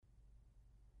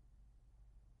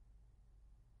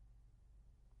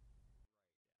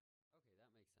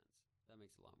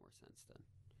makes a lot more sense then.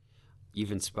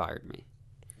 You've inspired me.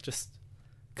 Just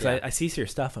because I see your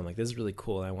stuff, I'm like, this is really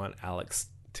cool, and I want Alex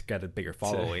to get a bigger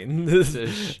following.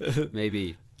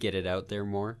 Maybe get it out there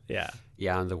more. Yeah,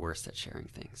 I'm the worst at sharing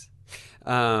things.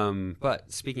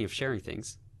 But speaking of sharing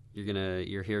things,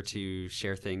 you're here to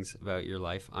share things about your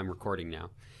life. I'm recording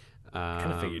now. I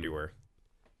kind of figured you were.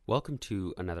 Welcome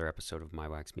to another episode of My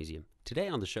Wax Museum. Today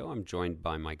on the show, I'm joined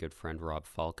by my good friend Rob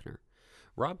Falconer.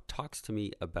 Rob talks to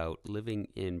me about living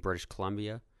in British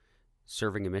Columbia,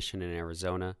 serving a mission in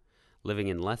Arizona, living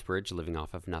in Lethbridge, living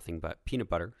off of nothing but peanut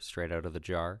butter straight out of the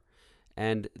jar,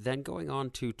 and then going on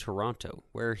to Toronto,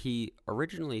 where he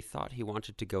originally thought he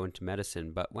wanted to go into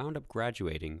medicine, but wound up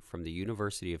graduating from the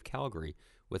University of Calgary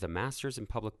with a master's in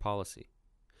public policy.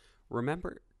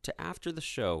 Remember to, after the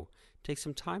show, take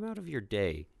some time out of your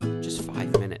day, just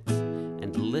 5 minutes,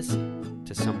 and listen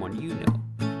to someone you know,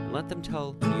 and let them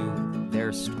tell you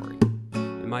their story.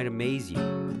 It might amaze you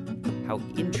how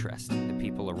interesting the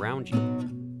people around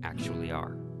you actually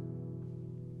are.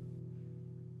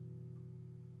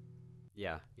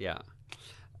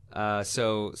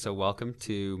 So welcome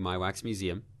to My Wax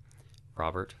Museum,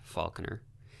 Robert Falconer.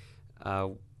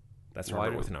 That's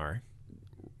Robert with an R.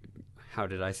 How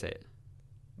did I say it?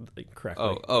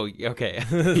 Correctly. Oh, okay.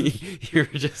 You're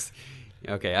just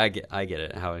okay. I get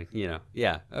it. How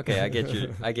Okay, I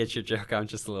get your joke. I'm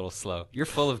just a little slow. You're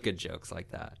full of good jokes like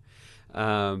that.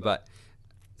 But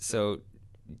so,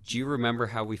 do you remember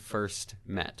how we first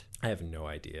met? I have no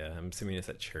idea. I'm assuming it's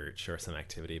at church or some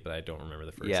activity, but I don't remember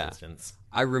the first instance.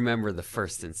 I remember the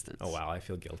first instance. Oh wow, I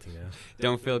feel guilty now.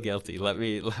 Don't feel guilty. Let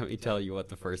me tell you what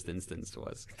the first instance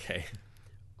was. Okay.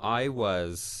 I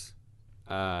was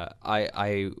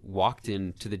I walked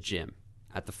into the gym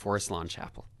at the Forest Lawn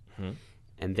Chapel,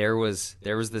 and there was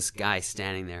this guy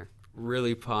standing there,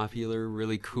 really popular,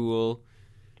 really cool.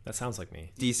 That sounds like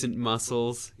me. Decent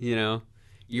muscles,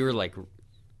 you were like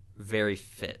very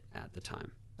fit at the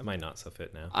time. Am I not so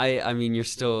fit now? I mean, you're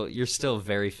still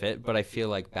very fit, but I feel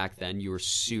like back then you were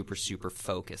super, super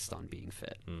focused on being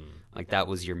fit. Like that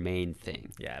was your main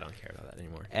thing. Yeah, I don't care about that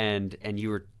anymore. And you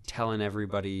were telling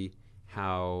everybody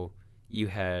how you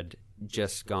had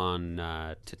just gone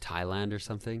to Thailand or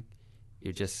something.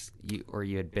 You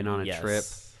had been on a trip,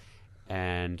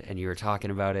 and you were talking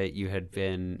about it. You had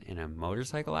been in a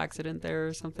motorcycle accident there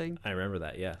or something. I remember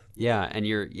that. Yeah. Yeah, and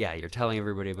you're telling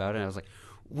everybody about it. And I was like,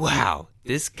 wow,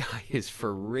 this guy is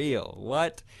for real.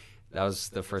 What? That was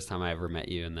the first time I ever met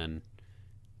you, and then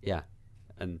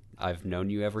and I've known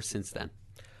you ever since then.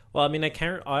 Well, I mean, I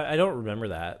don't remember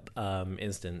that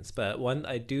instance, but one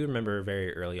I do remember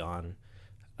very early on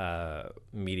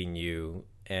meeting you,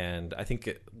 and I think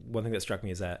one thing that struck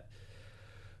me is that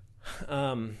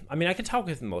I mean, I can talk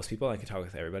with most people, I can talk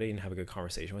with everybody and have a good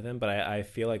conversation with them, but I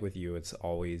feel like with you, it's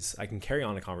always, I can carry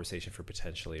on a conversation for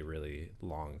potentially a really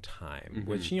long time,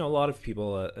 which, a lot of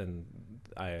people, and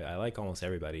I like almost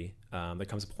everybody, there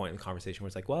comes a point in the conversation where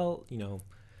it's like, well,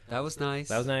 that was nice.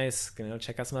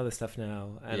 Check out some other stuff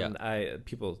now. And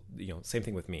people, same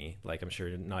thing with me. Like, I'm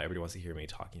sure not everybody wants to hear me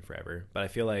talking forever, but I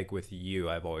feel like with you,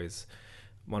 I've always,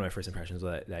 one of my first impressions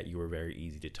was that you were very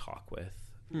easy to talk with.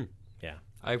 Yeah.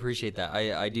 I appreciate that.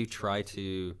 I do try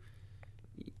to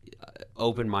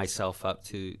open myself up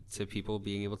to people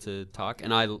being able to talk,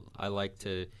 and I like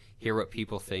to hear what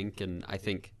people think, and I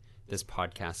think this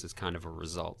podcast is kind of a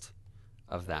result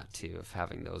of that too, of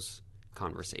having those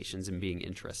conversations and being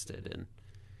interested in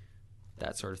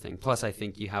that sort of thing. Plus, I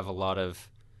think you have a lot of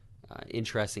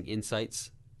interesting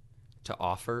insights to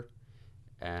offer,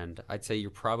 and I'd say you're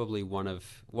probably one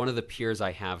of the peers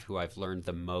I have who I've learned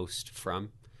the most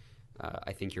from.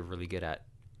 I think you're really good at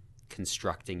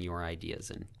constructing your ideas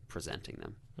and presenting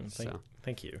them.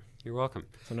 Thank you. You're welcome.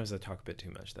 Sometimes I talk a bit too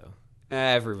much, though.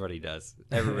 Everybody does.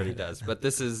 Everybody does. But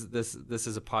this is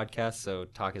a podcast, so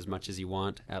talk as much as you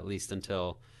want, at least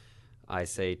until I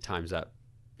say time's up,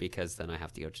 because then I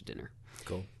have to go to dinner.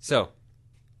 Cool. So,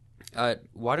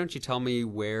 why don't you tell me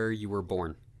where you were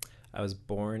born? I was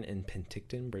born in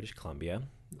Penticton, British Columbia.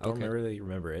 I don't really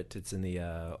remember it. It's in the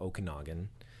Okanagan.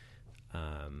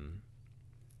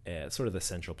 It's sort of the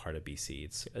central part of BC.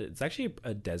 It's actually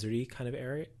a deserty kind of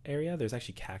area. There's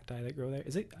actually cacti that grow there.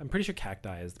 Is it? I'm pretty sure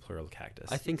cacti is the plural of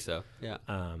cactus. I think so. Yeah.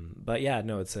 But yeah,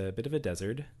 no, it's a bit of a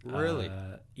desert. Really?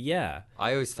 Yeah.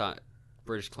 I always thought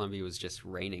British Columbia was just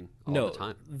raining all the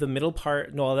time. The middle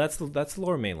part. No, that's the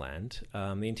Lower Mainland.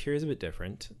 The interior is a bit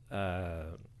different.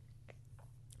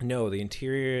 No, the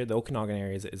interior, the Okanagan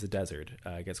area is a desert.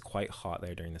 It gets quite hot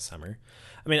there during the summer.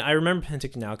 I mean, I remember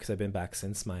Penticton now because I've been back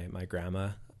since. My grandma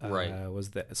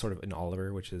was sort of in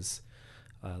Oliver, which is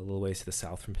a little ways to the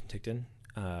south from Penticton.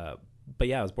 But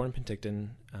yeah, I was born in Penticton.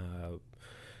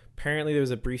 Apparently, there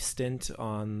was a brief stint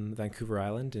on Vancouver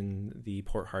Island in the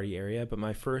Port Hardy area, but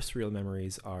my first real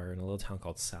memories are in a little town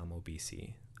called Salmo,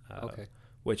 BC, Okay.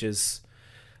 which is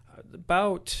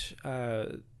about,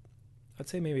 I'd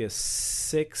say maybe a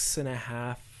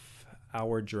 6.5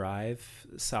 hour drive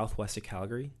southwest of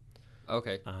Calgary.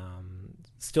 Okay.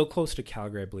 Still closer to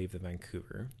Calgary, I believe, than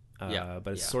Vancouver. Yeah,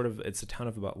 But it's yeah. it's a town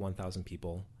of about 1,000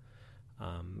 people.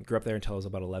 Grew up there until I was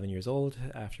about 11 years old,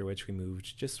 after which we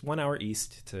moved just 1 hour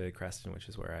east to Creston, which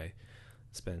is where I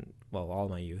spent, well, all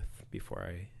my youth before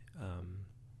I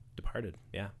departed.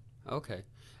 Yeah. Okay.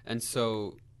 And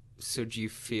so do you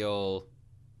feel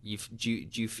do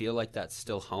you feel like that's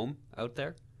still home out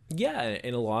there? Yeah,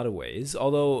 in a lot of ways.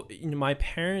 Although, my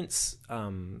parents,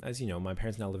 as you know, my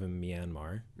parents now live in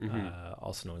Myanmar,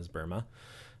 also known as Burma.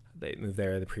 They moved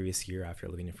there the previous year after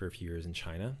living for a few years in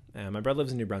China. And my brother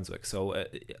lives in New Brunswick. So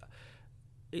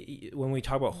when we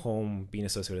talk about home being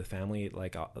associated with family,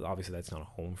 like obviously that's not a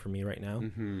home for me right now.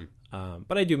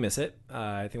 But I do miss it.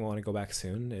 I think I want to go back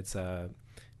soon. It's a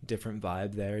different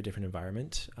vibe there, different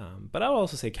environment. But I would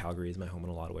also say Calgary is my home in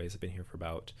a lot of ways. I've been here for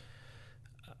about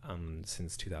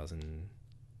since 2000.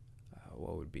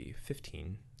 What would be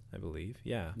 15, I believe.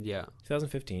 Yeah, Yeah.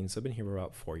 2015. So I've been here for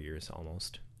about 4 years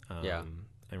almost. Yeah.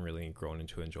 I'm really grown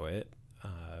to enjoy it.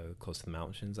 Close to the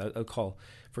mountains. I'd call,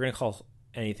 if we're gonna call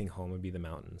anything home, would be the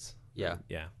mountains. Yeah.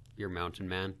 Yeah. You're a mountain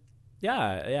man.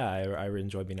 Yeah. I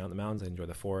enjoy being out in the mountains. I enjoy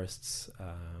the forests.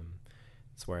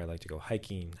 It's where I like to go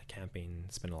hiking, camping,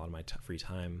 spend a lot of my free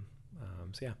time.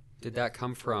 So yeah. Did that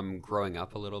come from growing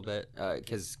up a little bit?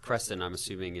 Because Creston, I'm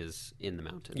assuming, is in the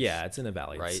mountains. Yeah, it's in a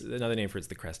valley. Right. It's, another name for it's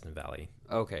the Creston Valley.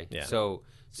 Okay. Yeah. So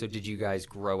did you guys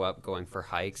grow up going for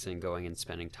hikes and going and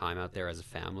spending time out there as a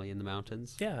family in the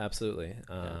mountains? Yeah, absolutely.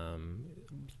 I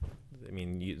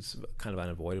mean, it's kind of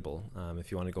unavoidable. If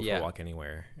you want to go for Yeah. a walk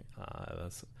anywhere,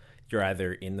 you're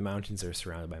either in the mountains or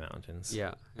surrounded by mountains.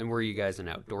 Yeah. And were you guys an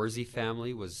outdoorsy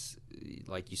family? Was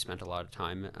like you spent a lot of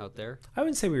time out there? I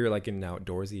wouldn't say we were like an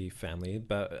outdoorsy family,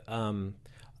 but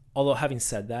although having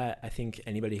said that, I think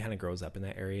anybody kind of grows up in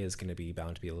that area is going to be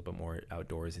bound to be a little bit more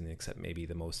outdoorsy, except maybe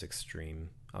the most extreme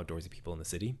outdoorsy people in the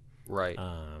city. Right.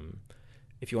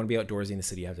 If you want to be outdoorsy in the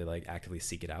city, you have to like actively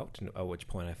seek it out. At which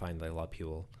point, I find that a lot of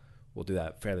people will do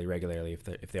that fairly regularly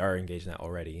if they are engaged in that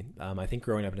already. I think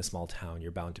growing up in a small town,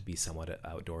 you're bound to be somewhat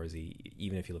outdoorsy,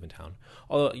 even if you live in town.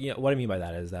 Although, what I mean by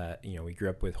that is that we grew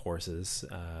up with horses.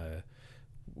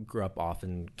 Grew up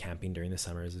often camping during the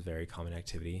summers is a very common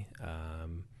activity.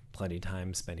 Plenty of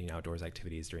time spending outdoors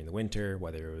activities during the winter,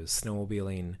 whether it was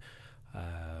snowmobiling,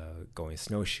 going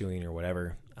snowshoeing, or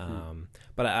whatever.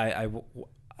 But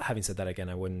having said that, again,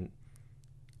 I wouldn't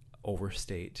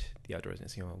overstate the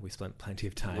outdoorsness. We spent plenty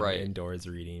of time indoors,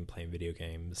 reading, playing video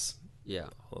games. Yeah.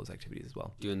 All those activities as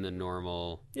well. Doing the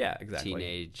normal exactly.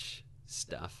 teenage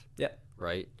stuff. Yeah.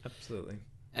 Right? Absolutely.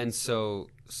 And so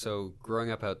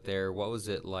growing up out there, what was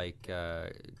it like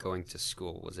going to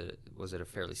school? Was it a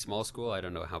fairly small school? I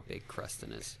don't know how big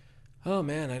Creston is. Oh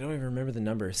man, I don't even remember the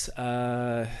numbers.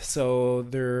 So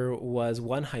there was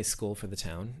one high school for the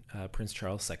town, Prince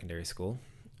Charles Secondary School.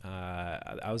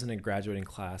 I was in a graduating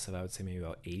class of, I would say, maybe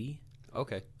about 80.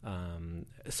 Okay.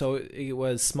 So it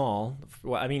was small.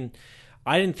 Well, I mean,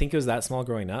 I didn't think it was that small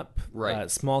growing up. Right.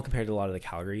 Small compared to a lot of the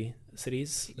Calgary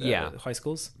cities. High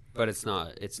schools. But it's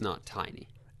not tiny.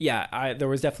 Yeah, there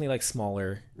was definitely like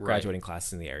smaller graduating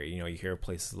classes in the area. You hear of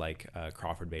places like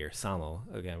Crawford Bay or Salmo.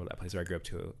 Again, that place where I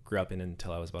grew up in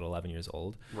until I was about 11 years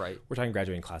old. Right. We're talking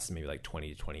graduating classes maybe like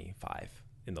 20 to 25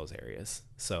 in those areas.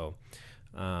 So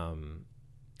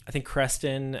I think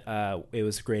Creston, it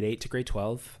was grade 8 to grade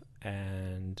 12,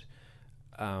 and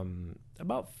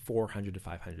about 400 to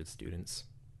 500 students.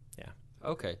 Yeah.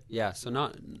 Okay. Yeah. So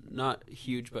not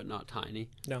huge, but not tiny.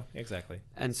 No, exactly.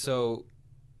 And so,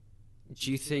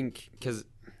 do you think? Because,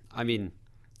 I mean,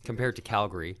 compared to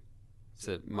Calgary, it's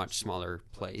a much smaller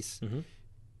place. Mm-hmm.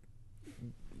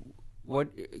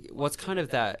 What's kind of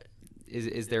that?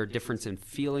 Is there a difference in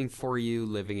feeling for you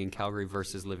living in Calgary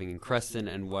versus living in Creston,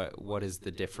 and what is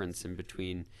the difference in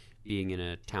between being in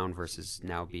a town versus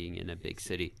now being in a big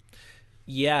city?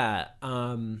 Yeah,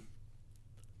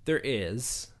 there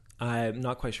is. I'm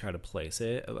not quite sure how to place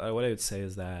it. What I would say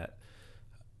is that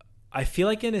I feel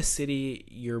like in a city,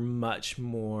 you're much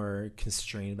more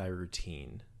constrained by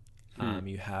routine.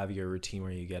 You have your routine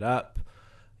where you get up,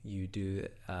 you do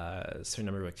a certain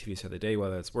number of activities throughout the day,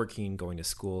 whether it's working, going to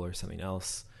school, or something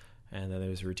else. And then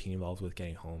there's a routine involved with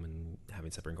getting home and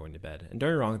having supper and going to bed. And don't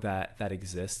get me wrong, that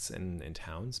exists in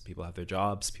towns. People have their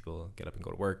jobs, people get up and go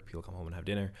to work, people come home and have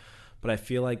dinner. But I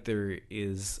feel like there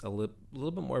is a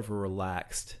little bit more of a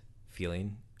relaxed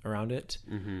feeling around it.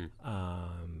 Mm-hmm.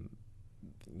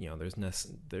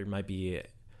 There might be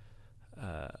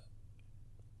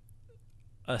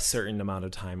a certain amount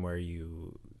of time where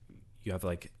you have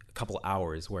like a couple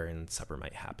hours wherein supper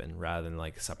might happen, rather than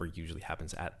like supper usually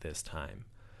happens at this time.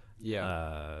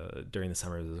 During the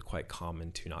summer, it was quite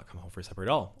common to not come home for supper at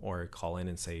all, or call in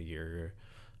and say you're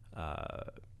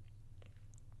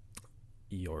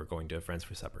going to friends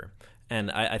for supper.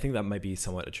 And I think that might be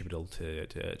somewhat attributable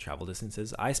to travel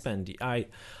distances. I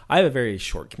have a very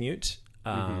short commute,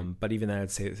 but even then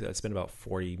I'd say I spend about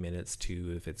 40 minutes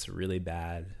to, if it's really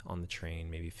bad on the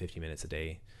train, maybe 50 minutes a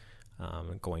day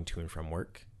going to and from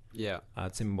work.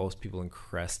 I'd say most people in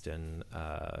Creston,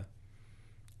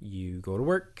 you go to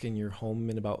work and you're home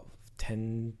in about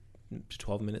 10 to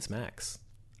 12 minutes max.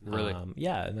 Really?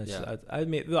 And that's, I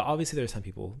mean, obviously there are some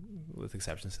people with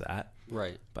exceptions to that,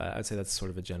 right? But I'd say that's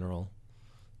sort of a general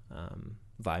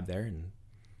vibe there, and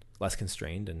less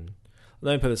constrained. And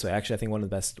let me put it this way, actually I think one of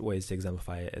the best ways to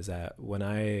exemplify it is that when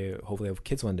I hopefully have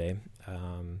kids one day,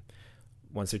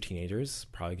 once they're teenagers,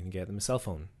 probably can get them a cell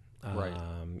phone. Right.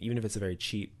 Even if it's a very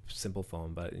cheap, simple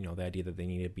phone, but the idea that they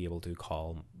need to be able to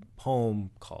call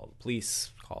home, call the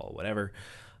police, call whatever.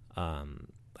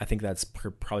 I think that's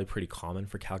probably pretty common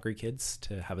for Calgary kids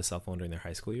to have a cell phone during their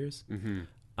high school years. Mm-hmm.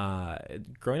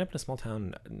 Growing up in a small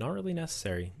town, not really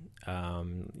necessary.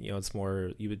 It's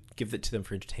more, you would give it to them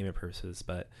for entertainment purposes,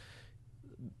 but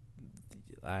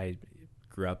I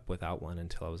grew up without one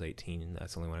until I was 18, and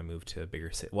that's only when I moved to a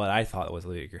bigger city. What I thought was a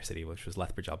bigger city, which was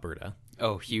Lethbridge, Alberta.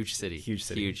 Oh, huge city. Huge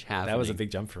city. Huge happening. That was a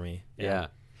big jump for me. Yeah.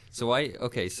 So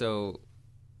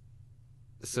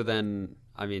then,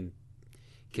 I mean,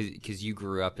 because you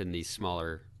grew up in these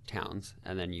smaller towns,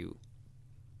 and then you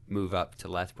move up to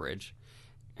Lethbridge,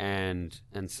 and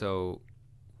so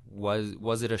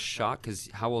was it a shock? Because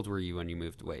how old were you when you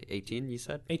moved away? 18, you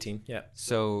said? 18, yeah.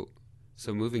 So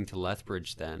moving to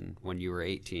Lethbridge then, when you were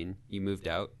 18, you moved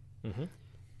out. Mm-hmm.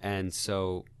 And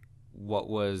so what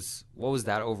was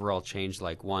that overall change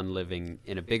like? One, living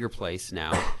in a bigger place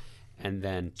now, and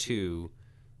then two,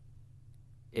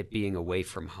 it being away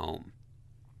from home.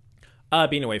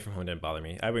 Being away from home didn't bother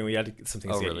me. I mean, we had some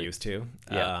things to get used to.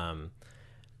 Yeah.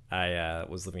 I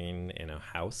was living in a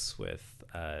house with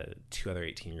two other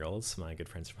 18-year-olds, my good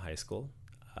friends from high school,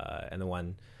 and the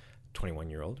one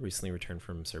 21-year-old recently returned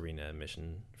from serving a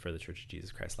mission for the Church of Jesus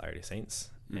Christ Latter-day Saints.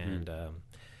 Mm-hmm. And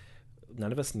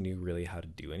none of us knew really how to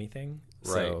do anything.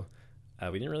 Right. So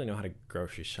we didn't really know how to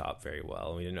grocery shop very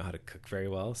well. We didn't know how to cook very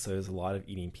well. So there was a lot of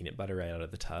eating peanut butter right out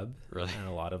of the tub. Really? And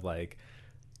a lot of like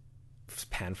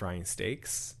pan frying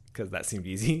steaks, because that seemed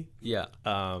easy. Yeah.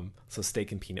 So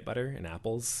steak and peanut butter and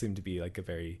apples seemed to be like a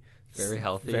very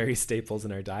healthy, very staples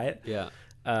in our diet. Yeah.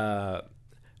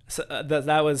 So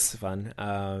that was fun.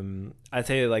 I'd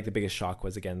say like the biggest shock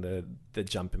was, again, the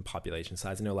jump in population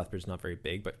size. I know Lethbridge is not very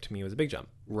big, but to me it was a big jump.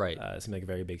 Right. It seemed like a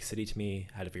very big city to me.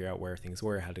 I had to figure out where things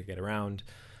were, how to get around.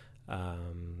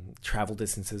 Travel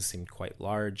distances seemed quite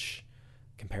large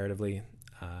comparatively.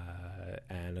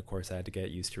 And of course I had to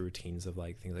get used to routines of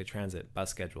like things like transit, bus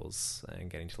schedules, and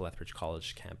getting to Lethbridge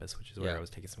College campus, which is where I was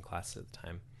taking some classes at the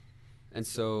time. And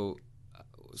so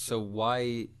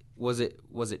why was it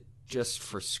just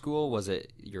for school? Was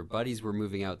it your buddies were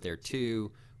moving out there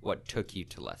too? What took you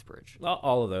to Lethbridge? Well,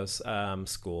 all of those.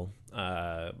 School.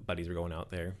 Buddies were going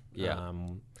out there. Yeah.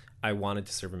 I wanted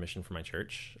to serve a mission for my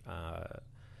church. But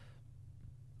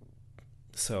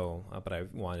I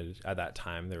wanted, at that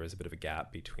time, there was a bit of a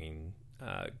gap between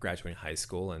graduating high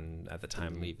school and at the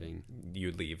time leaving.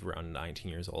 You'd leave around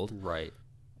 19 years old. Right.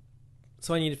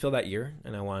 So I needed to fill that year,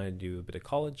 and I wanted to do a bit of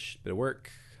college, a bit of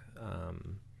work,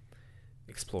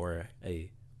 explore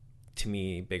a, to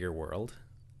me, bigger world.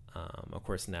 Of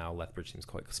course, now Lethbridge seems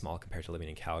quite small compared to living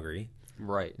in Calgary.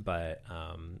 Right. But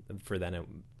for then, it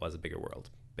was a bigger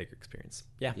world, bigger experience.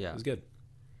 Yeah. It was good.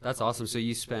 That's awesome. So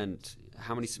you spent,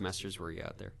 how many semesters were you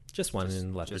out there? Just one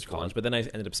in Lethbridge College. But then I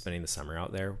ended up spending the summer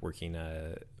out there working,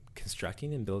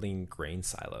 constructing and building grain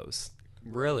silos.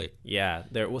 Really? Yeah.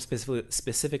 There was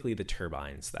specifically the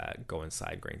turbines that go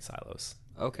inside grain silos.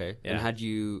 Okay. Yeah. And had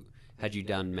you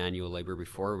done manual labor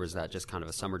before, or was that just kind of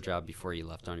a summer job before you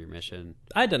left on your mission?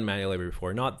 I'd done manual labor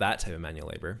before, not that type of manual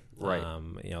labor. Right.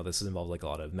 This involved like a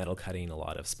lot of metal cutting, a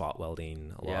lot of spot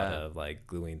welding, a lot of like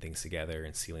gluing things together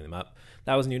and sealing them up.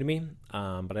 That was new to me,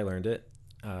 but I learned it.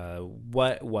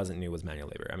 What wasn't new was manual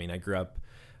labor. I mean, I grew up,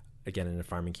 again, in a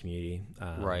farming community.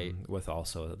 Right. With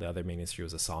also, the other main industry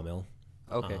was a sawmill.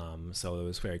 Okay. So it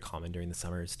was very common during the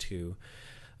summers to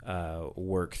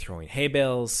work throwing hay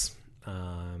bales,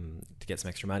 to get some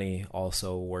extra money,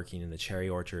 also working in the cherry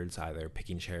orchards, either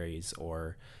picking cherries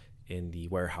or in the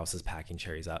warehouses packing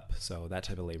cherries up. So that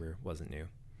type of labor wasn't new.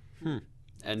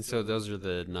 And so those are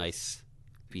the nice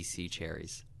BC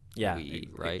cherries that we eat,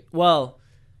 right? Well,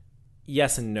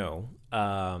 yes and no.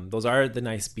 Those are the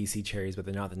nice BC cherries, but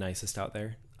they're not the nicest out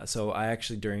there. So I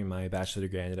actually, during my bachelor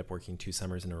degree, I ended up working 2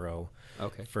 summers in a row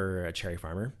for a cherry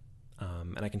farmer.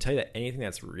 And I can tell you that anything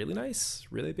that's really nice,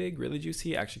 really big, really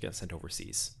juicy actually gets sent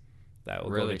overseas. That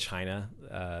will go to China,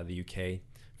 the UK,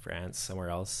 France, somewhere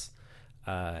else.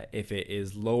 If it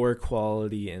is lower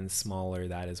quality and smaller,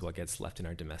 that is what gets left in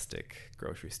our domestic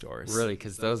grocery stores. Really?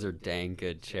 Because those are dang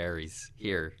good cherries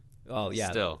here. Oh, yeah.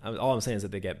 Still. All I'm saying is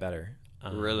that they get better.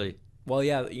 Really? Well,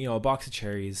 yeah, a box of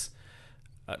cherries.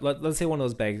 Let's say one of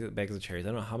those bags of cherries. I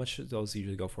don't know how much those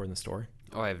usually go for in the store.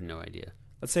 Oh, I have no idea.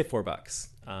 Let's say $4.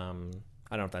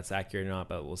 I don't know if that's accurate or not,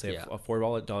 but we'll say a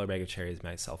 $4 bag of cherries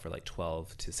might sell for like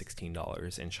 $12 to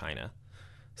 $16 in China.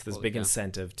 So there's big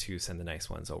incentive to send the nice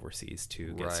ones overseas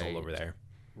to get sold over there.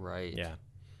 Right. Yeah.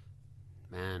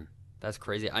 Man, that's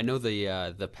crazy. I know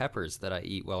the peppers that I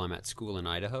eat while I'm at school in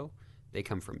Idaho, they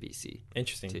come from BC.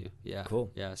 Interesting. Too. Yeah.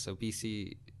 Cool. Yeah. So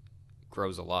BC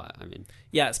grows a lot. I mean.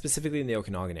 Yeah, specifically in the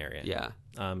Okanagan area.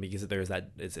 Yeah. Because there's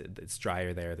that it's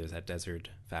drier there. There's that desert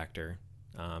factor.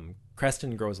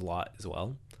 Creston grows a lot as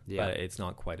well, but it's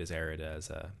not quite as arid as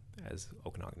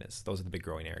Okanagan is. Those are the big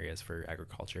growing areas for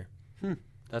agriculture.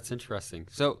 That's interesting.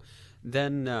 So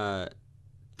then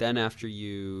after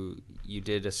you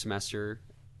did a semester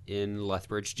in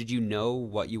Lethbridge, did you know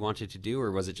what you wanted to do,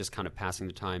 or was it just kind of passing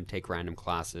the time, take random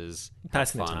classes?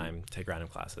 Passing the time, take random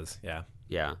classes, yeah.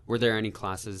 Yeah. Were there any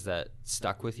classes that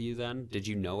stuck with you then? Did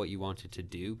you know what you wanted to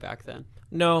do back then?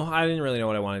 No, I didn't really know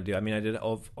what I wanted to do. I mean,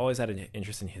 I've always had an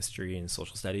interest in history and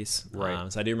social studies.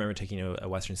 Right. So I do remember taking a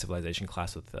Western civilization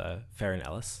class with Farron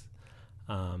Ellis,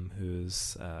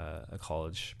 who's a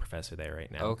college professor there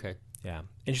right now. Okay. Yeah.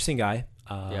 Interesting guy.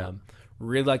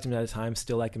 Really liked him at the time,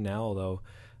 still like him now, although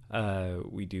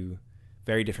we do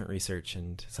very different research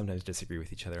and sometimes disagree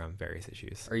with each other on various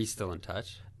issues. Are you still in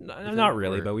touch? No, not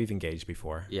really, but we've engaged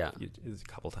before. Yeah. A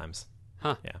couple times.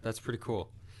 Huh. Yeah. That's pretty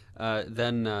cool.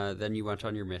 Then you went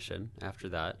on your mission after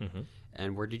that. Mm-hmm.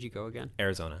 And where did you go again?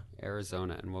 Arizona.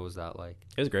 And what was that like?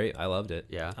 It was great. I loved it.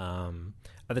 Yeah.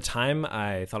 At the time,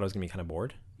 I thought I was going to be kind of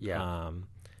bored. Yeah.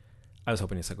 I was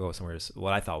hoping to go somewhere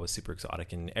what I thought was super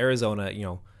exotic. In Arizona,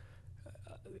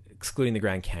 excluding the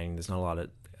Grand Canyon, there's not a lot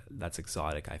that's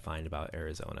exotic, I find, about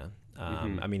Arizona.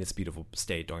 I mean, it's a beautiful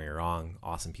state, don't get me wrong,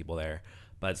 awesome people there,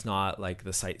 but it's not like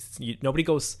the sites. Nobody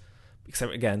goes,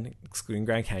 except, again, excluding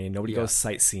Grand Canyon, nobody goes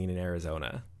sightseeing in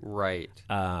Arizona. Right.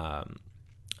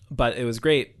 But it was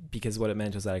great because what it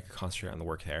meant was that I could concentrate on the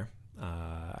work there.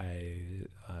 I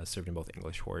served in both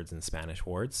English wards and Spanish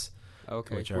wards.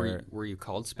 Okay. Were you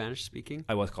called Spanish speaking?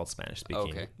 I was called Spanish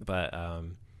speaking. Okay. But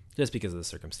just because of the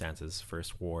circumstances,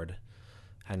 first ward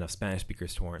had enough Spanish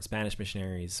speakers to warrant Spanish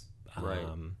missionaries, right.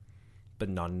 but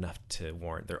not enough to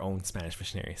warrant their own Spanish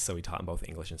missionaries. So we taught them both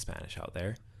English and Spanish out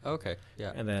there. Okay,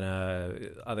 yeah. And then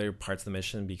other parts of the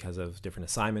mission, because of different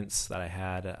assignments that I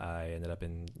had, I ended up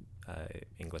in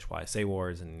English YSA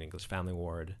wards and English family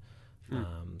ward.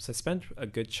 So I spent a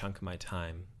good chunk of my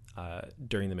time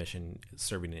during the mission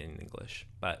serving in English,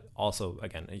 but also,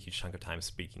 again, a huge chunk of time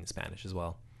speaking Spanish as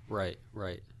well. Right.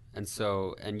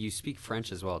 And you speak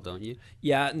French as well, don't you?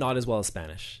 Yeah, not as well as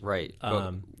Spanish. Right.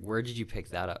 But where did you pick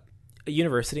that up? A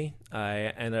university.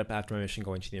 I ended up, after my mission,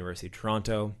 going to the University of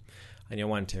Toronto. I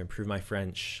wanted to improve my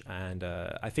French, and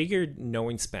I figured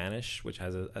knowing Spanish, which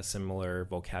has a similar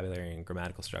vocabulary and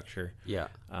grammatical structure,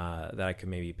 that I could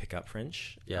maybe pick up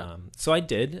French. Yeah. So I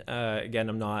did. Again,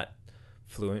 I'm not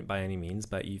fluent by any means,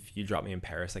 but if you drop me in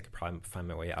Paris, I could probably find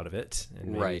my way out of it,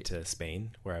 and maybe to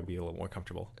Spain, where I'd be a little more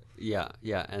comfortable. Yeah,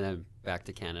 and then back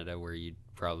to Canada, where you'd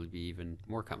probably be even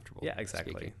more comfortable. Yeah,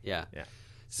 exactly. Speaking. Yeah.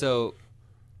 So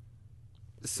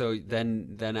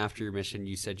then after your mission,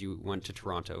 you said you went to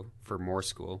Toronto for more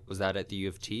school. Was that at the U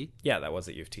of T? Yeah, that was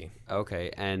at U of T. Okay,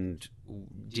 and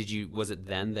was it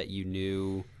then that you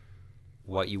knew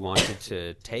what you wanted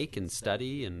to take and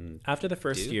study and after the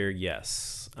first year?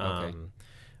 Yes. Okay.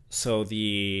 So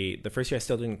the first year I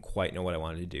still didn't quite know what I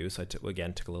wanted to do, so I took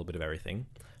a little bit of everything.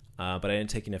 But I ended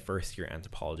up taking a first year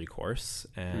anthropology course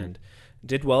and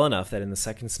did well enough that in the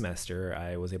second semester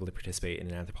I was able to participate in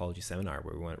an anthropology seminar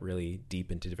where we went really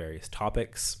deep into various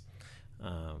topics,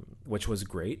 which was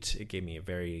great. It gave me a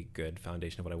very good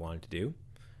foundation of what I wanted to do,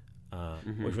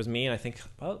 which was me and I think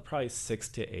probably 6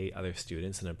 to 8 other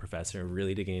students and a professor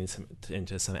really digging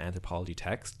into some anthropology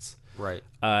texts. Right.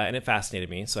 And it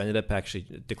fascinated me. So I ended up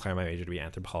actually declaring my major to be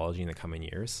anthropology in the coming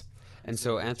years. And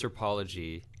so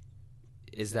anthropology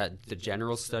is that the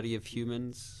general study of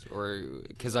humans, or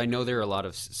because I know there are a lot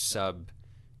of sub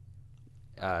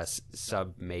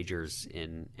majors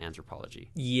in anthropology.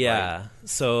 Yeah. Right?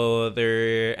 So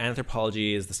their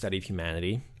anthropology is the study of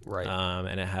humanity. Right.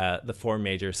 And it had the four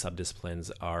major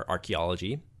subdisciplines are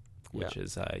archaeology, which Yeah.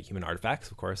 is human artifacts.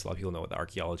 Of course, a lot of people know what the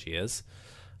archaeology is.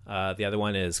 The other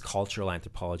one is cultural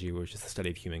anthropology, which is the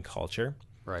study of human culture.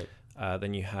 Right.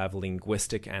 Then you have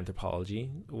linguistic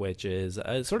anthropology, which is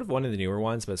sort of one of the newer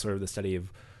ones, but sort of the study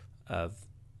of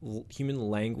human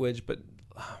language, but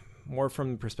more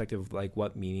from the perspective of like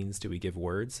what meanings do we give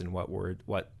words, and what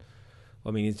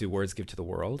meanings do words give to the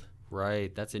world?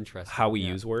 Right. That's interesting. How we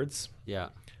use words. Yeah.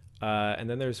 And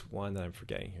then there's one that I'm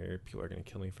forgetting here. People are going to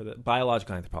kill me for that.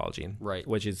 Biological anthropology, Right.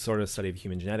 which is sort of study of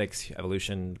human genetics,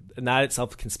 evolution, and that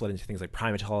itself can split into things like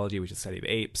primatology, which is study of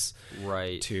apes,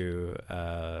 Right. to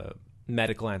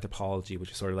medical anthropology,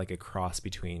 which is sort of like a cross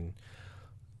between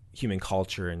human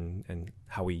culture and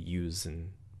how we use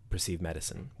and perceive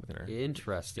medicine within our.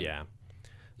 Interesting. Yeah.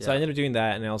 So I ended up doing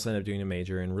that, and I also ended up doing a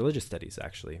major in religious studies,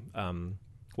 actually,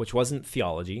 which wasn't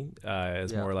theology. It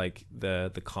was more like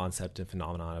the concept and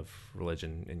phenomenon of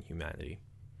religion and humanity.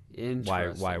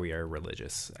 Interesting. Why we are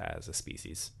religious as a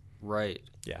species. Right.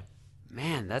 Yeah.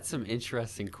 Man, that's some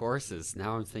interesting courses.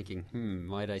 Now I'm thinking,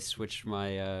 might I switch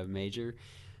my major?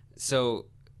 So,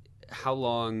 how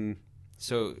long?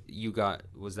 So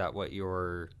was that what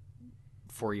your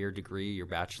 4-year degree, your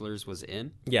bachelor's was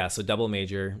in? Yeah, so double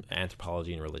major,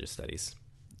 anthropology and religious studies.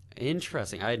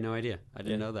 Interesting. I had no idea. I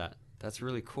didn't know that. That's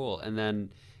really cool.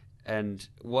 And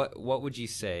what would you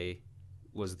say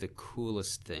was the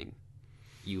coolest thing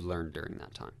you learned during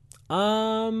that time?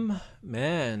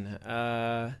 Man,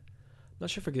 I'm not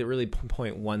sure if I could really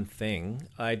pinpoint one thing.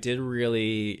 I did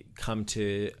really come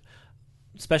to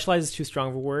specialize is too strong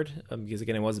of a word, because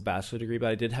again, it was a bachelor degree, but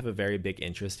I did have a very big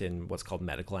interest in what's called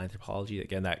medical anthropology.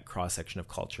 Again, that cross section of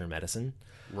culture and medicine.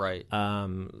 Right.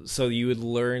 So you would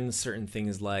learn certain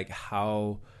things like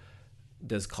how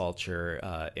does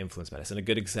culture influence medicine. A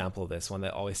good example of this, one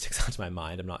that always sticks out to my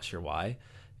mind, I'm not sure why,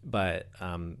 but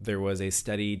there was a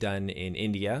study done in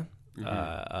India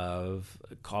of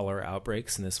cholera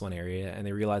outbreaks in this one area, and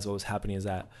they realized what was happening is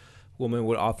that women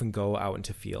would often go out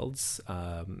into fields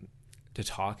to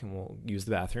talk and will use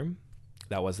the bathroom.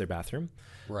 That was their bathroom.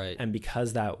 Right. And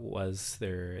because that was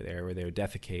their where they would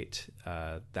defecate,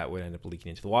 that would end up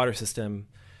leaking into the water system,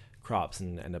 crops,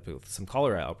 and end up with some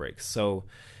cholera outbreaks. So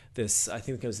this, I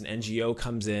think it was an NGO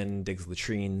comes in, digs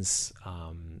latrines,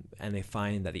 and they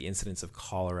find that the incidence of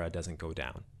cholera doesn't go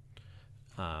down.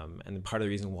 And part of the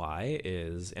reason why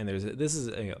is, and this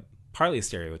is partly a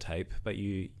stereotype, but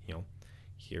you know,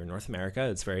 here in North America,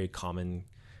 it's very common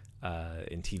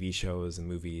in TV shows and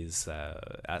movies,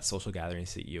 at social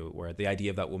gatherings, where the idea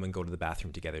of that women go to the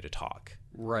bathroom together to talk.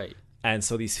 Right. And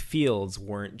so these fields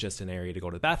weren't just an area to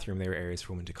go to the bathroom; they were areas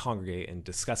for women to congregate and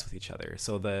discuss with each other.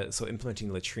 So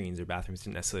implementing latrines or bathrooms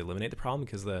didn't necessarily eliminate the problem,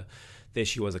 because the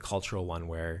issue was a cultural one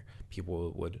where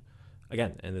people would,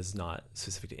 again, and this is not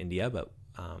specific to India, but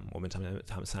women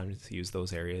sometimes use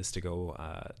those areas to go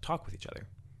talk with each other.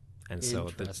 And so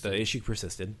the issue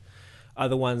persisted.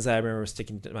 Other ones that I remember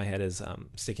sticking to my head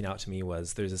sticking out to me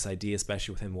was there's this idea,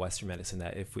 especially within Western medicine,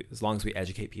 that as long as we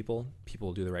educate people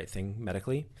will do the right thing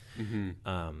medically,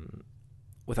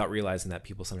 without realizing that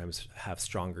people sometimes have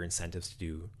stronger incentives to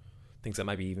do things that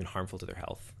might be even harmful to their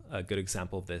health. A good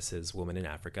example of this is women in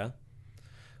Africa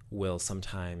will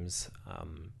sometimes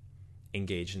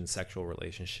engage in sexual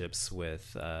relationships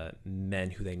with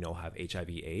men who they know have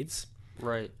HIV/AIDS,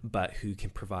 right, but who can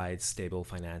provide stable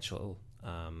financial.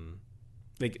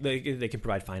 They can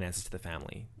provide finances to the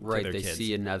family. Right, they kids.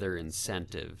 See another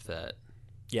incentive that.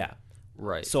 Yeah.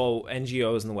 Right. So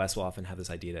NGOs in the West will often have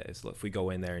this idea that if we go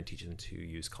in there and teach them to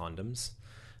use condoms,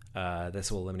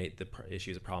 this will eliminate the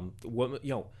issues of problem.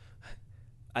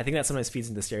 I think that sometimes feeds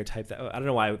into the stereotype that, I don't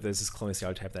know why there's this colonial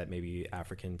stereotype that maybe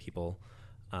African people,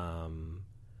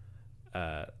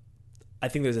 I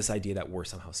think there's this idea that we're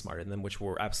somehow smarter than them, which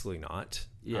we're absolutely not.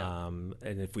 Yeah. And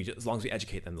as long as we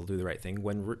educate them, they'll do the right thing.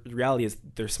 When reality is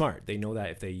they're smart. They know that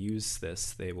if they use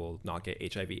this, they will not get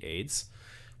HIV/AIDS.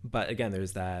 But again,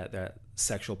 there's that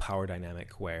sexual power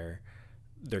dynamic where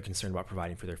they're concerned about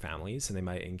providing for their families, and they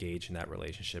might engage in that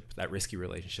relationship, that risky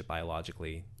relationship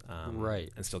biologically,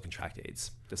 right, and still contract AIDS.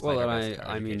 Well,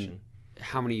 I mean,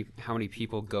 how many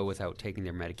people go without taking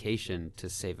their medication to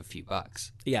save a few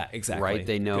bucks? Yeah, exactly. Right?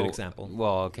 They know. Good example.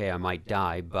 Well, okay, I might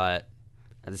die, but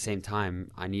at the same time,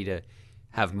 I need to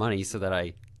have money so that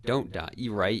I don't die.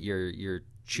 Right? You're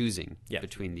choosing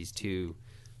between these two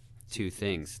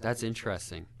things. That's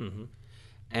interesting. Mm-hmm.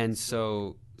 And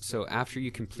so after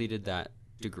you completed that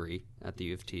degree at the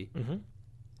U of T. Mm-hmm.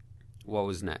 What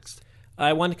was next?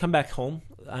 I wanted to come back home.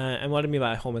 And what I mean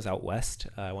by home is out west.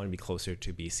 I want to be closer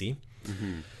to BC.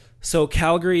 Mm-hmm. So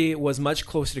Calgary was much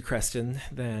closer to Creston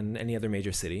than any other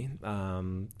major city.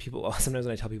 People sometimes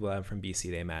when I tell people I'm from BC,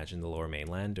 they imagine the Lower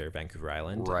Mainland or Vancouver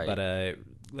Island. Right. But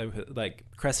like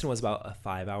Creston was about a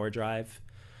 5-hour drive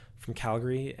from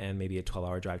Calgary and maybe a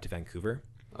 12-hour drive to Vancouver.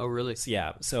 Oh, really? So,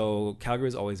 yeah. So Calgary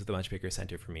was always the much bigger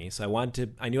center for me. So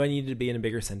I knew I needed to be in a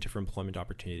bigger center for employment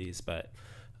opportunities, but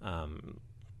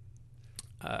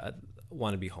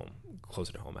want to be home,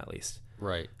 closer to home at least.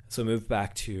 Right. So moved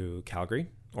back to Calgary,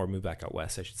 or moved back out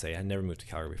west, I should say. I had never moved to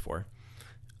Calgary before.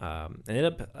 Ended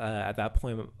up at that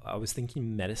point, I was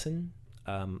thinking medicine.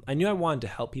 I knew I wanted to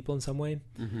help people in some way.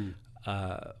 Mm-hmm.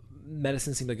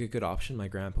 Medicine seemed like a good option. My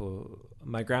grandpa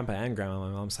and grandma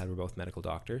on my mom's side were both medical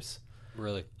doctors.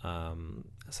 Really?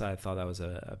 So I thought that was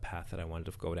a path that I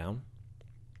wanted to go down.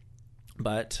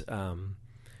 But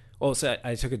so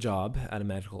I took a job at a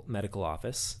medical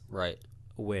office, Right.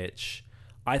 which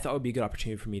I thought would be a good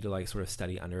opportunity for me to like sort of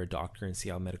study under a doctor and see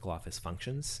how a medical office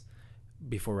functions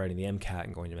before writing the MCAT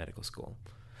and going to medical school.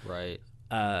 Right.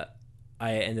 I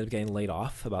ended up getting laid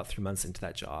off about 3 months into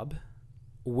that job,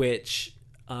 which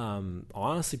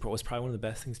honestly was probably one of the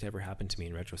best things to ever happen to me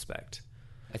in retrospect.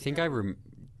 I think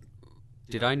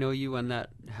did I know you when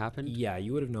that happened? Yeah,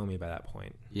 you would have known me by that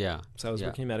point. Yeah. So I was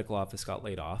working in a medical office, got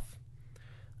laid off.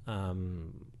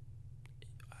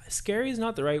 Scary is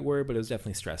not the right word, but it was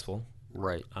definitely stressful.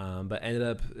 Right. But ended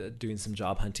up doing some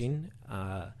job hunting.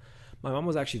 My mom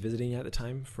was actually visiting at the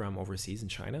time from overseas in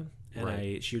China, and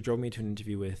Right. she drove me to an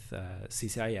interview with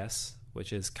CCIS,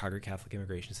 which is Calgary Catholic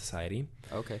Immigration Society.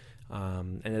 Okay.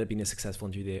 Ended up being a successful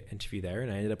interview there,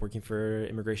 and I ended up working for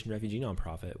Immigration Refugee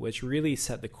Nonprofit, which really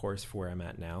set the course for where I'm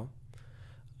at now.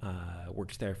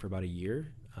 Worked there for about a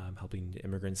year, helping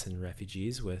immigrants and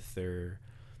refugees with their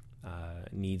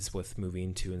needs with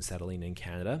moving to and settling in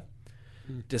Canada.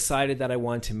 Decided that I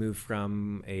wanted to move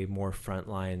from a more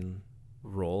frontline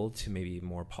role to maybe a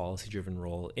more policy-driven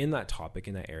role in that topic,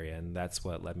 in that area, and that's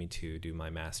what led me to do my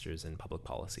master's in public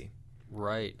policy.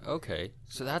 Right. Okay.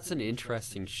 So that's an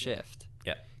interesting shift.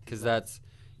 Yeah. Because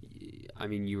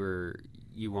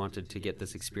you wanted to get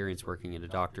this experience working in a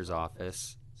doctor's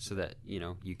office so that,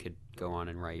 you could go on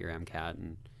and write your MCAT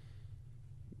and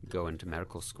go into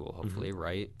medical school, hopefully,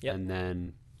 right? Yep.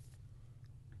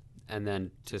 And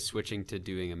then to switching to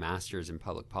doing a master's in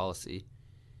public policy,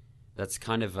 that's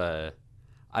kind of I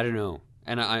don't know.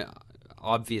 And I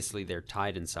obviously they're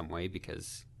tied in some way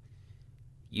because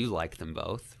you like them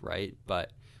both, right?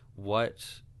 But what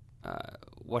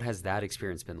has that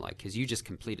experience been like? Because you just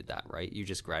completed that, right? You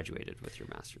just graduated with your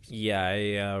master's. Yeah,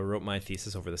 I wrote my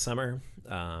thesis over the summer,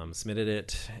 submitted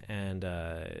it, and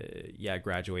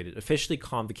graduated. Officially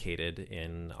convocated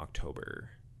in October.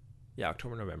 Yeah,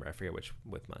 October, November. I forget which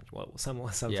month. Well,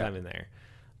 sometime in there.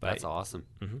 But that's awesome.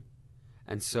 Mm-hmm.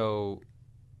 And so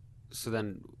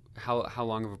then, how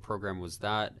long of a program was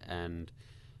that, and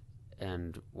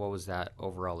what was that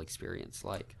overall experience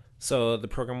like? So the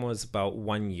program was about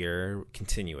 1 year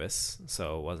continuous.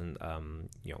 So it wasn't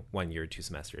 1 year, 2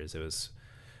 semesters. It was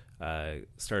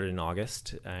started in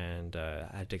August, and I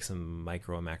had to take some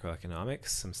micro and macroeconomics,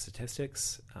 some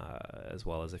statistics, as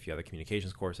well as a few other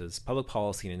communications courses. Public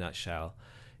policy, in a nutshell,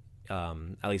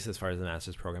 at least as far as the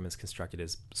master's program is constructed,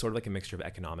 is sort of like a mixture of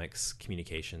economics,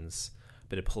 communications, a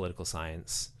bit of political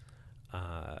science,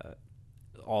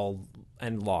 all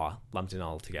and law lumped in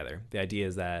all together. The idea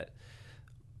is that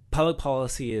public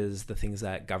policy is the things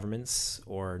that governments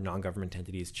or non-government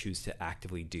entities choose to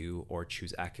actively do or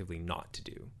choose actively not to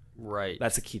do. Right.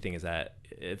 That's the key thing, is that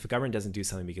if a government doesn't do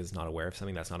something because it's not aware of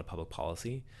something, that's not a public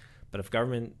policy. But if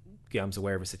government becomes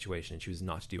aware of a situation and chooses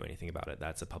not to do anything about it,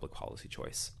 that's a public policy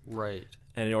choice. Right.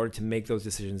 And in order to make those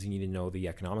decisions, you need to know the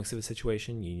economics of a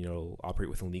situation. You need to operate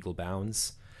within legal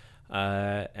bounds.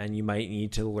 And you might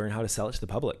need to learn how to sell it to the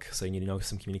public. So you need to know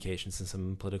some communications and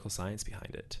some political science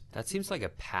behind it. That seems like a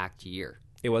packed year.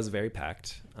 It was very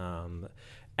packed.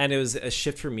 And it was a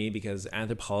shift for me because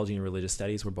anthropology and religious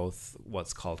studies were both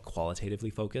what's called qualitatively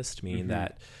focused, meaning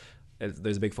that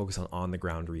there's a big focus on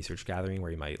on-the-ground research gathering,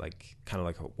 where you might, like, kind of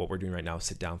like what we're doing right now,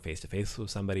 sit down face-to-face with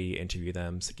somebody, interview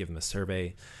them, give them a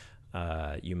survey.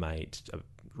 You might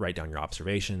write down your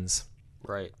observations.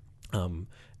 Right.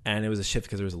 And it was a shift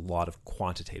because there was a lot of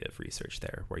quantitative research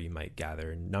there, where you might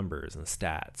gather numbers and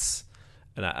stats.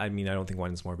 And I don't think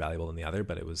one is more valuable than the other,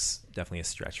 but it was definitely a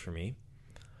stretch for me.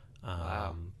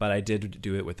 Wow. But I did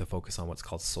do it with a focus on what's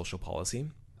called social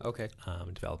policy. Okay.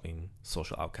 Developing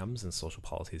social outcomes and social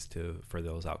policies for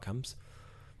those outcomes.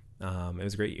 It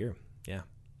was a great year. Yeah.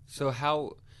 So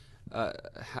how,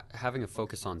 having a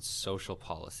focus on social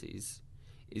policies,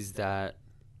 is that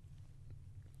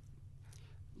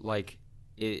like,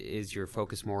 is your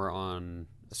focus more on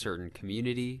a certain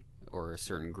community or a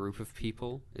certain group of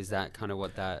people? Is that kind of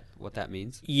what that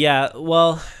means? Yeah,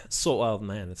 well,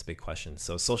 man, that's a big question.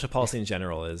 So social policy in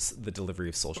general is the delivery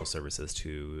of social services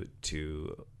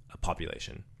to a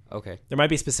population. Okay. There might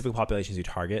be specific populations you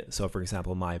target. So, for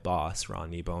example, my boss,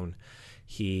 Ron Kneebone,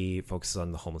 he focuses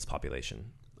on the homeless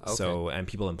population. Okay. So, and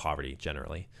people in poverty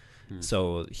generally.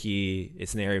 So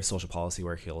it's an area of social policy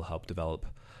where he'll help develop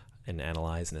and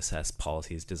analyze and assess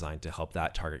policies designed to help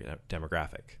that target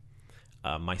demographic.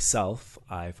 Myself,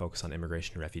 I focus on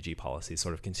immigration and refugee policy,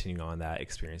 sort of continuing on that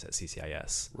experience at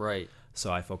CCIS. Right.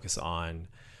 So I focus on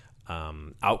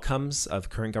outcomes of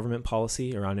current government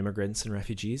policy around immigrants and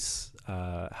refugees,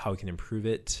 how we can improve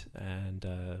it, and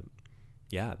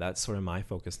that's sort of my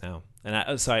focus now. And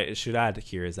I should add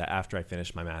here is that after I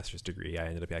finished my master's degree, I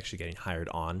ended up actually getting hired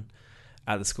on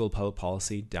at the School of Public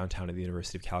Policy downtown at the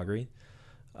University of Calgary.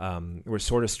 Where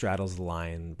sort of straddles the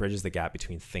line, bridges the gap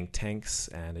between think tanks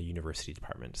and a university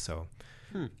department. So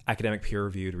academic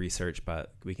peer-reviewed research,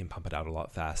 but we can pump it out a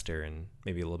lot faster and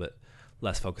maybe a little bit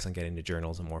less focus on getting to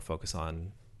journals and more focus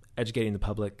on educating the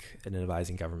public and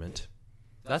advising government.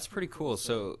 That's pretty cool.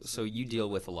 So you deal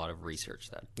with a lot of research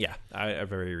then? Yeah, I have a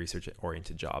very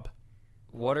research-oriented job.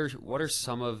 What are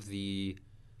some of the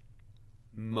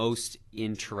most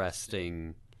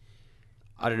interesting,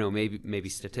 I don't know, maybe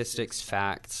statistics,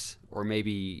 facts, or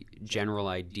maybe general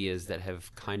ideas that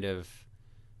have kind of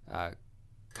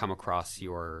come across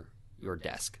your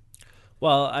desk?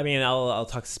 Well, I mean, I'll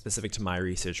talk specific to my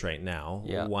research right now.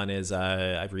 Yeah. One is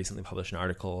I've recently published an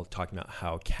article talking about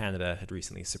how Canada had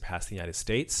recently surpassed the United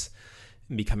States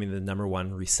in becoming the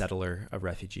 #1 resettler of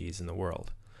refugees in the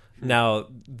world. Now,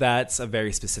 that's a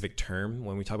very specific term.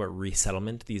 When we talk about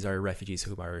resettlement, these are refugees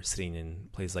who are sitting in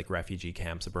places like refugee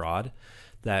camps abroad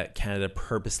that Canada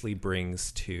purposely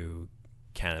brings to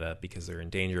Canada because they're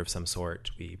in danger of some sort.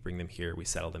 We bring them here, we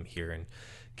settle them here, and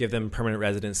give them permanent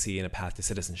residency and a path to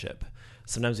citizenship.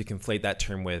 Sometimes we conflate that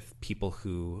term with people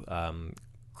who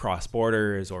cross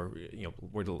borders, or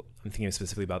I'm thinking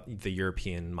specifically about the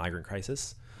European migrant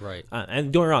crisis. Right.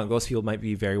 And don't get me wrong, those people might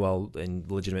be very well in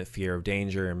legitimate fear of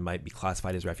danger and might be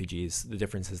classified as refugees. The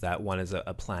difference is that one is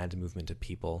a planned movement of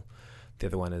people. The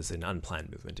other one is an unplanned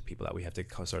movement of people that we have to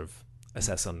sort of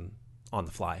assess on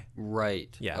the fly.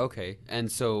 Right. Yeah. Okay.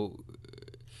 And so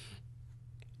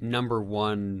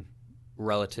 #1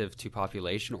 relative to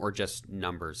population, or just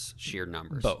numbers, sheer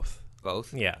numbers?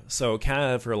 Both? Yeah. So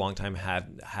Canada for a long time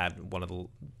had one of the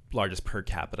largest per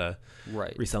capita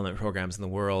resettlement programs in the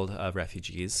world of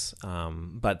refugees.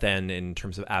 But then in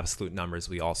terms of absolute numbers,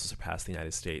 we also surpassed the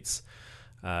United States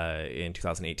in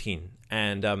 2018.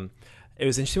 And it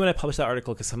was interesting when I published that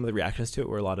article because some of the reactions to it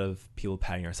were a lot of people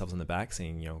patting ourselves on the back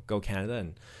saying, go Canada.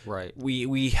 And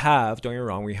we have, don't get me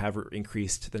wrong, we have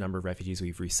increased the number of refugees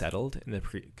we've resettled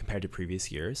compared to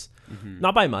previous years. Mm-hmm.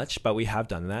 Not by much, but we have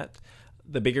done that.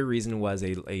 The bigger reason was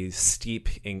a steep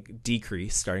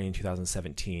decrease starting in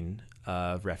 2017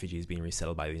 of refugees being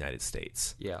resettled by the United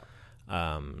States. Yeah.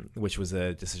 Which was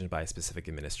a decision by a specific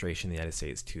administration in the United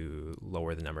States to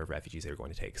lower the number of refugees they were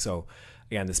going to take. So,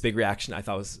 again, this big reaction I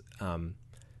thought was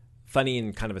funny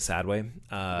in kind of a sad way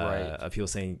of people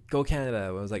saying, go Canada.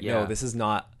 I was like, no, this is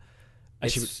not...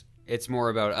 It's more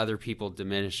about other people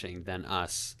diminishing than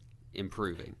us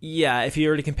improving. Yeah, if you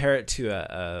were to compare it to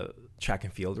a track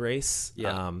and field race,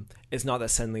 it's not that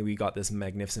suddenly we got this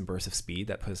magnificent burst of speed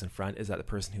that put us in front. Is that the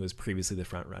person who was previously the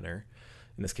front runner,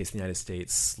 in this case the United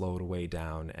States, slowed way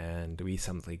down, and we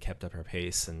suddenly kept up our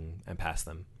pace and passed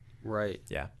them. Right.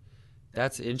 Yeah.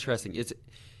 That's interesting.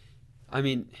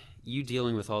 You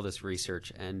dealing with all this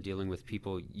research and dealing with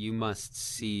people, you must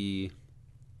see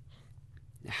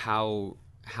how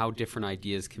different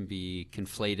ideas can be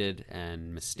conflated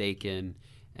and mistaken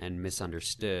and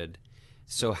misunderstood.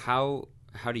 So how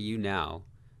do you now,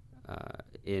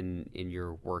 in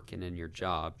your work and in your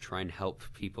job, try and help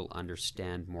people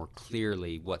understand more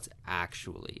clearly what's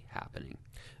actually happening?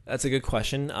 That's a good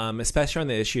question, especially on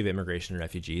the issue of immigration and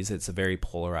refugees. It's a very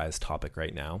polarized topic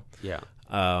right now. Yeah.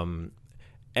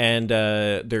 And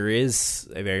there is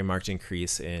a very marked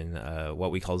increase in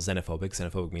what we call xenophobic.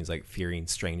 Xenophobic means like fearing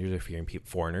strangers or fearing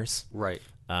foreigners. Right.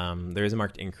 There is a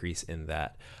marked increase in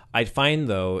that. I'd find,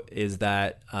 though, is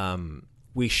that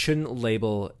we shouldn't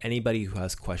label anybody who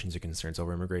has questions or concerns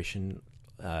over immigration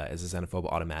as a xenophobe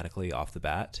automatically off the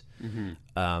bat. Mm-hmm.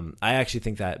 I actually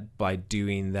think that by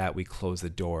doing that, we close the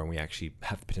door and we actually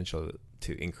have the potential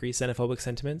to increase xenophobic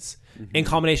sentiments in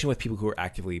combination with people who are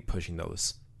actively pushing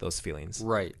those feelings.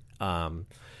 Right.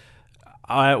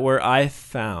 Where I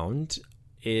found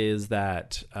is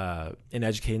that in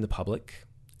educating the public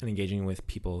and engaging with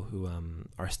people who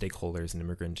are stakeholders in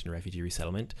immigrant and refugee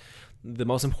resettlement, the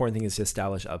most important thing is to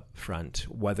establish up front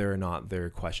whether or not their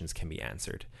questions can be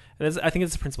answered. And I think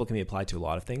this principle can be applied to a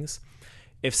lot of things.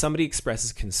 If somebody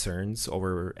expresses concerns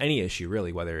over any issue,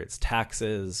 really, whether it's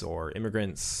taxes or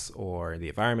immigrants or the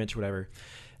environment or whatever,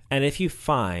 and if you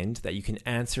find that you can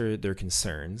answer their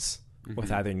concerns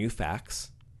with either new facts,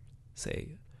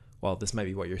 say, well, this might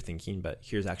be what you're thinking, but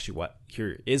here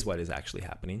is what is actually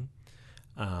happening,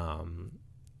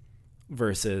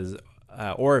 versus,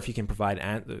 or if you can provide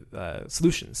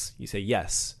solutions, you say,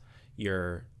 yes,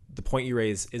 the point you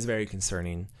raise is very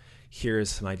concerning.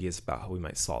 Here's some ideas about how we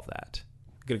might solve that.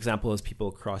 A good example is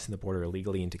people crossing the border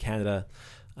illegally into Canada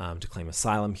to claim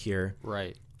asylum here.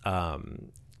 Right.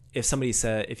 If somebody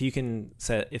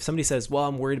says, well,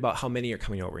 I'm worried about how many are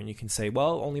coming over, and you can say,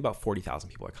 well, only about 40,000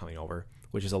 people are coming over,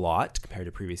 which is a lot compared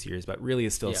to previous years, but really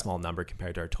is still a small number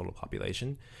compared to our total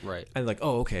population. Right. And like,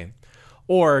 oh, okay.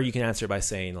 Or you can answer by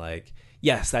saying like,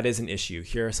 yes, that is an issue.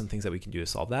 Here are some things that we can do to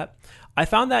solve that. I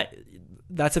found that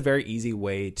that's a very easy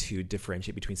way to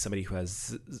differentiate between somebody who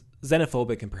has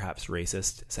xenophobic and perhaps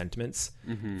racist sentiments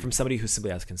from somebody who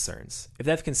simply has concerns. If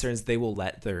they have concerns, they will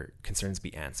let their concerns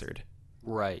be answered.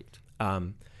 Right.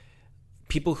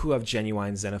 People who have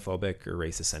genuine xenophobic or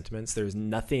racist sentiments, there's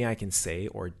nothing I can say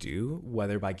or do,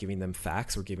 whether by giving them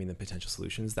facts or giving them potential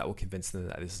solutions, that will convince them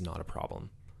that this is not a problem.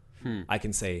 I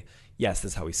can say, yes,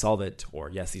 this is how we solve it, or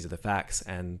yes, these are the facts,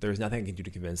 and there's nothing I can do to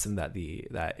convince them that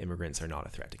that immigrants are not a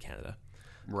threat to Canada.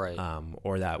 Right.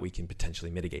 Or that we can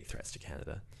potentially mitigate threats to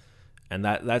Canada. And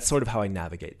that's sort of how I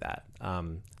navigate that.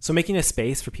 So making a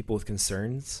space for people with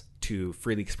concerns to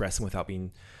freely express them without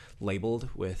being labeled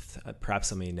with perhaps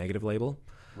some negative label.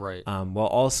 Right. While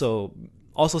also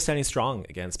standing strong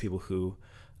against people who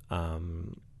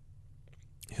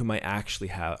might actually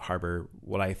harbor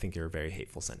what I think are very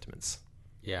hateful sentiments.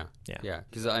 Yeah.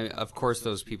 Because of course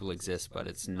those people exist, but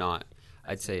it's not.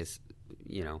 I'd say it's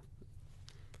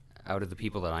out of the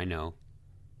people that I know,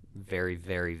 very,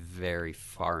 very, very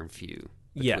far and few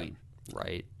between. Yeah.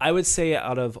 Right. I would say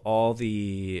out of all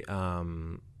the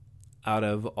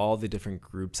different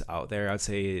groups out there, I'd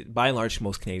say by and large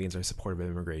most Canadians are supportive of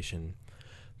immigration.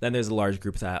 Then there's a large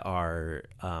group that are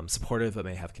supportive but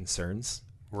may have concerns.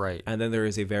 Right. And then there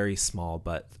is a very small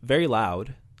but very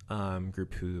loud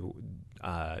group who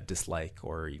dislike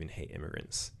or even hate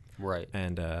immigrants. Right.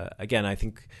 And again, I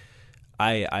think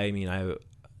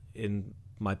in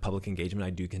my public engagement, I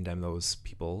do condemn those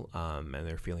people and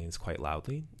their feelings quite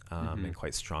loudly and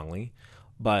quite strongly.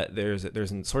 But there's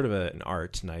sort of an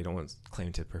art, and I don't want to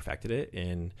claim to have perfected it,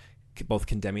 in both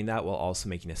condemning that while also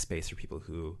making a space for people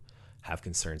who have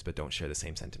concerns but don't share the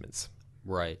same sentiments.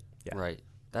 Right. Yeah. Right.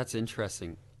 That's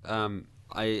interesting.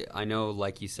 I know,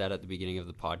 like you said at the beginning of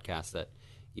the podcast, that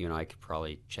you and I could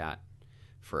probably chat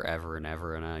forever and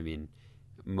ever. And I mean,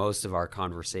 most of our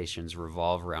conversations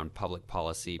revolve around public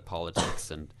policy,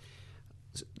 politics, and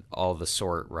all the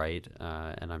sort, right?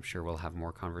 And I'm sure we'll have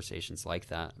more conversations like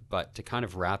that. But to kind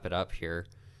of wrap it up here,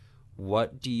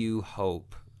 what do you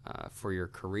hope for your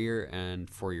career and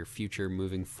for your future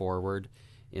moving forward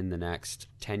in the next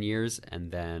 10 years,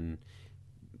 and then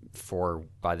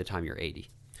by the time you're 80?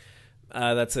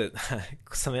 That's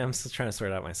something I'm still trying to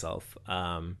sort out myself.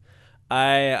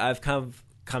 I've kind of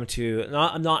come to,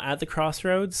 I'm not at the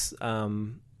crossroads,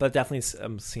 but definitely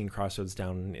I'm seeing crossroads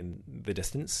down in the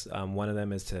distance. One of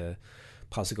them is to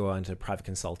possibly go on to private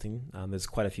consulting. There's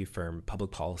quite a few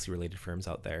public policy related firms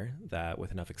out there that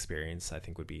with enough experience I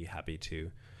think would be happy to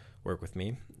work with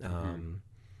me.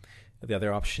 The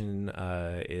other option,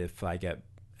 if I get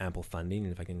ample funding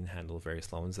and if I can handle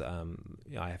various loans,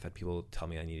 I have had people tell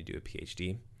me I need to do a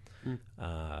PhD.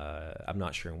 I'm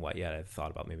not sure in what yet. I've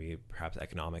thought about maybe perhaps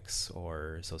economics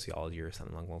or sociology or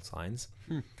something along those lines.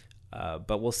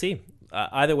 But we'll see.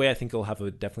 Either way, I think it'll have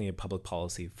definitely a public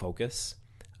policy focus,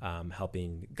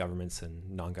 helping governments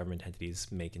and non-government entities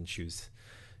make and choose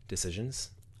decisions.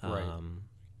 Right.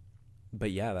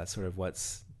 But yeah, that's sort of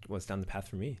what's down the path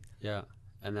for me. Yeah.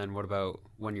 And then what about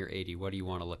when you're 80? What do you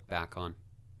want to look back on?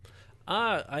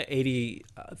 80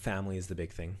 family is the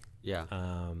big thing. Yeah.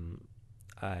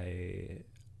 I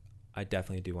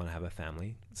definitely do want to have a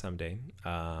family someday,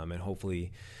 and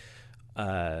hopefully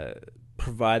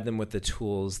provide them with the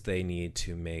tools they need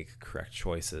to make correct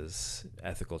choices,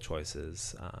 ethical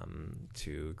choices,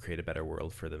 to create a better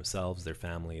world for themselves, their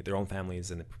family, their own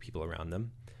families, and the people around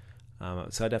them.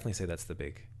 So I definitely say that's the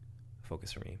big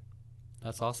focus for me.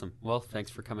 That's awesome. Well,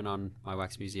 thanks for coming on My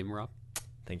Wax Museum, Rob.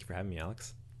 Thank you for having me,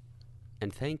 Alex.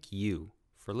 And thank you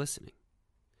for listening.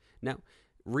 Now,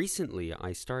 recently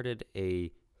I started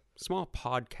a small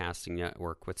podcasting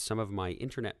network with some of my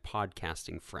internet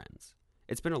podcasting friends.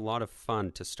 It's been a lot of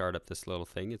fun to start up this little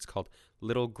thing. It's called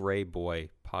Little Gray Boy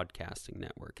Podcasting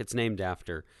Network. It's named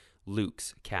after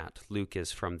Luke's cat. Luke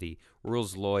is from the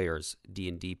Rules Lawyers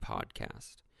D&D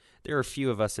podcast. There are a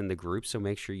few of us in the group, so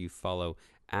make sure you follow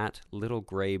at Little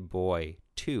Gray Boy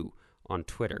 2 on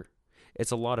Twitter.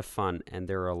 It's a lot of fun, and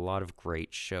there are a lot of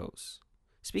great shows.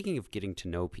 Speaking of getting to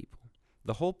know people,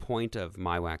 the whole point of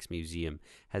My Wax Museum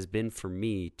has been for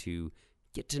me to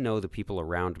get to know the people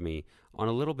around me on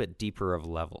a little bit deeper of a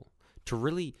level, to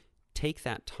really take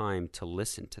that time to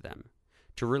listen to them,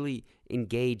 to really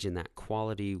engage in that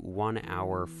quality 1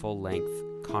 hour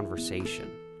full-length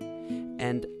conversation.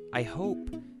 And I hope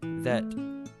that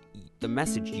the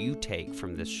message you take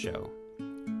from this show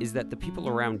is that the people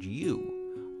around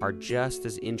you are just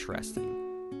as interesting.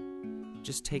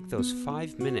 Just take those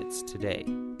 5 minutes today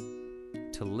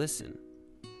to listen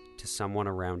to someone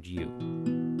around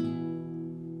you.